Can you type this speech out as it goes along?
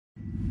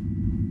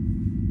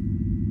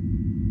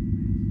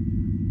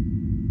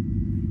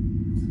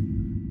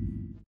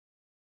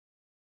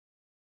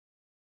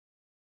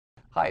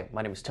Hi,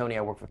 my name is Tony.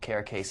 I work for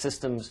KRK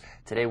Systems.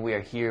 Today we are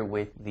here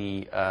with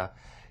the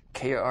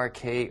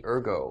KRK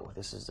ERGO.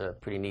 This is a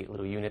pretty neat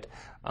little unit.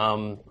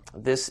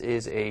 This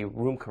is a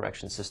room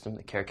correction system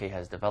that KRK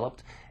has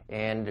developed,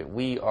 and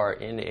we are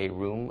in a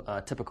room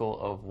typical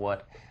of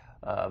what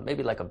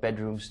maybe like a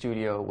bedroom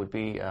studio would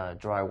be,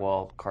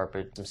 drywall,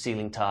 carpet, some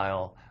ceiling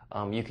tile.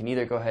 You can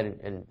either go ahead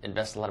and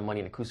invest a lot of money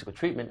in acoustical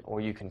treatment,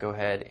 or you can go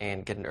ahead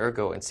and get an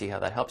ERGO and see how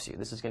that helps you.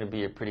 This is going to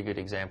be a pretty good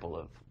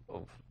example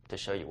to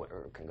show you what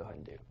ERGO can go ahead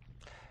and do.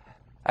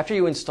 After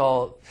you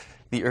install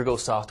the ERGO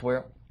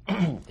software,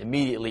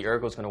 immediately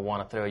ERGO is going to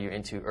want to throw you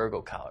into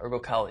ERGOCal.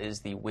 ERGOCal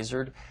is the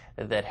wizard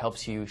that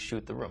helps you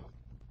shoot the room.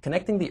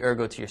 Connecting the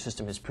ERGO to your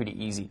system is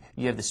pretty easy.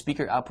 You have the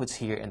speaker outputs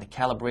here and the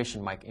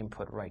calibration mic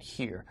input right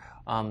here.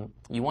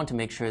 You want to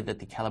make sure that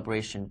the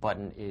calibration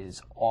button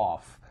is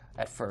off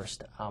at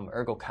first.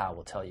 ERGOCal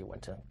will tell you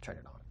when to turn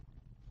it on.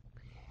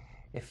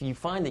 If you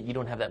find that you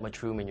don't have that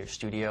much room in your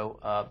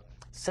studio,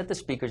 set the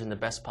speakers in the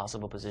best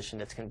possible position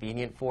that's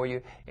convenient for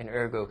you, and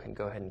ERGO can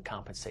go ahead and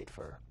compensate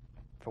for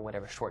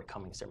whatever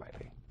shortcomings there might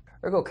be.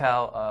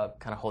 ERGOCal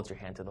kind of holds your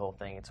hand to the whole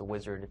thing. It's a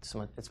wizard.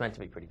 It's meant to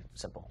be pretty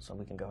simple, so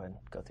we can go ahead and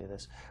go through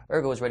this.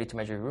 ERGO is ready to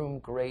measure your room.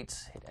 Great.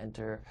 Hit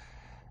enter.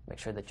 Make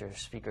sure that your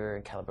speaker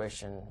and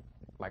calibration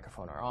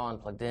microphone are on,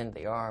 plugged in.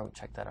 They are. We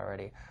checked that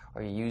already.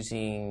 Are you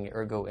using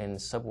ERGO in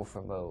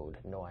subwoofer mode?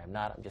 No, I am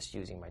not. I'm just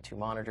using my two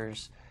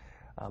monitors.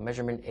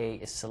 Measurement A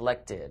is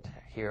selected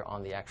here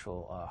on the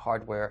actual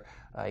hardware.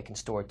 It can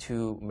store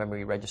 2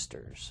 memory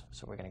registers.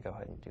 So we're going to go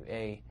ahead and do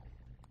A.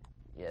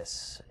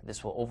 Yes,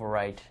 this will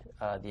overwrite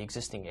the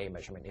existing A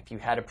measurement. If you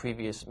had a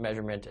previous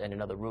measurement in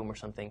another room or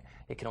something,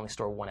 it can only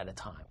store 1 at a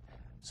time.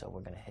 So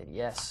we're going to hit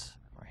yes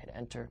or hit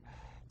enter.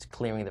 It's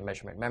clearing the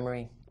measurement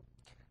memory.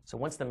 So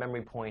once the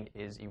memory point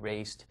is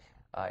erased,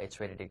 it's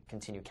ready to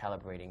continue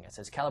calibrating. It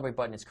says calibrate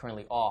button is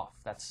currently off.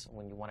 That's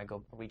when you want to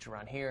go reach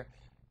around here.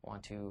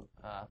 Want to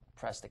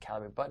press the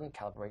calibrate button.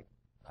 Calibrate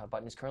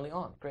button is currently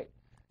on. Great.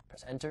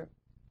 Press enter.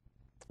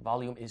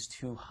 Volume is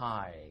too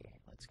high.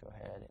 Let's go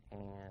ahead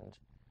and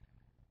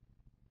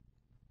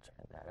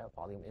turn that up.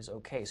 Volume is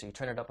okay. So you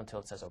turn it up until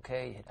it says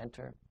okay. Hit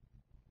enter.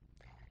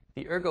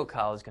 The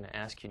ERGOCal is going to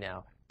ask you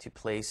now to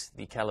place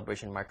the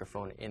calibration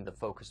microphone in the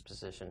focus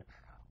position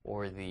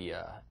or the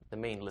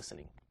main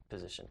listening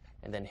position,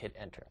 and then hit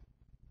enter.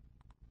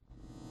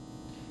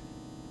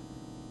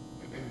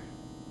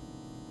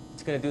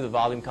 It's going to do the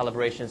volume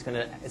calibration.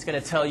 It's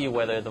going to tell you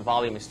whether the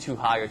volume is too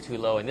high or too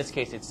low. In this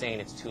case, it's saying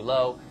it's too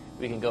low.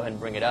 We can go ahead and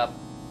bring it up.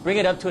 Bring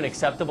it up to an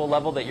acceptable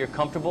level that you're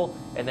comfortable,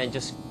 and then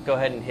just go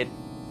ahead and hit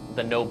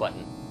the no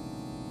button.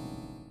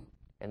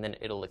 And then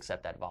it'll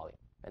accept that volume.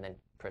 And then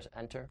press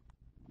enter.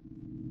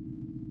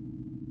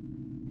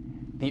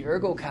 The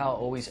ERGOCal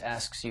always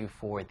asks you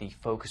for the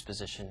focus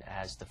position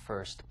as the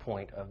first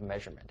point of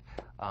measurement.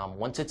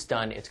 Once it's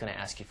done, it's going to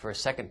ask you for a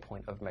second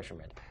point of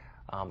measurement.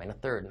 And a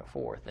third and a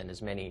fourth, and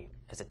as many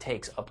as it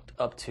takes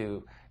up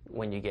to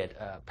when you get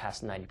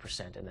past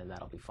 90%, and then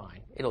that'll be fine.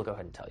 It'll go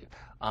ahead and tell you.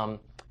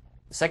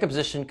 The second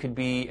position could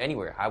be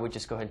anywhere. I would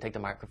just go ahead and take the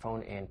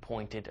microphone and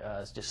point it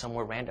just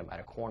somewhere random at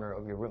a corner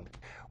of your room.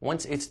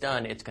 Once it's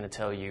done, it's going to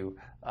tell you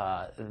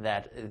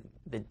that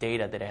the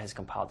data that it has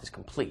compiled is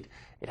complete.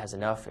 It has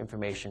enough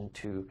information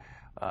to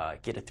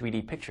get a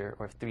 3D picture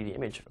or a 3D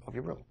image of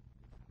your room.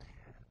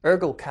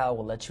 ERGOCal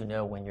will let you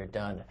know when you're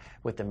done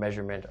with the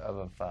measurement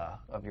of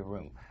your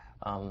room.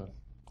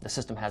 The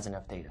system has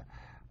enough data.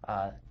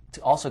 It's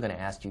also going to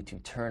ask you to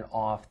turn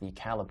off the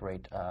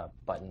calibrate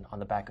button on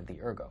the back of the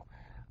ERGO.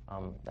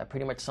 That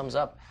pretty much sums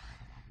up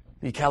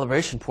the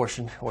calibration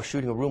portion, or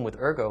shooting a room with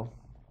ERGO.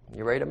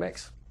 You ready to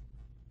mix?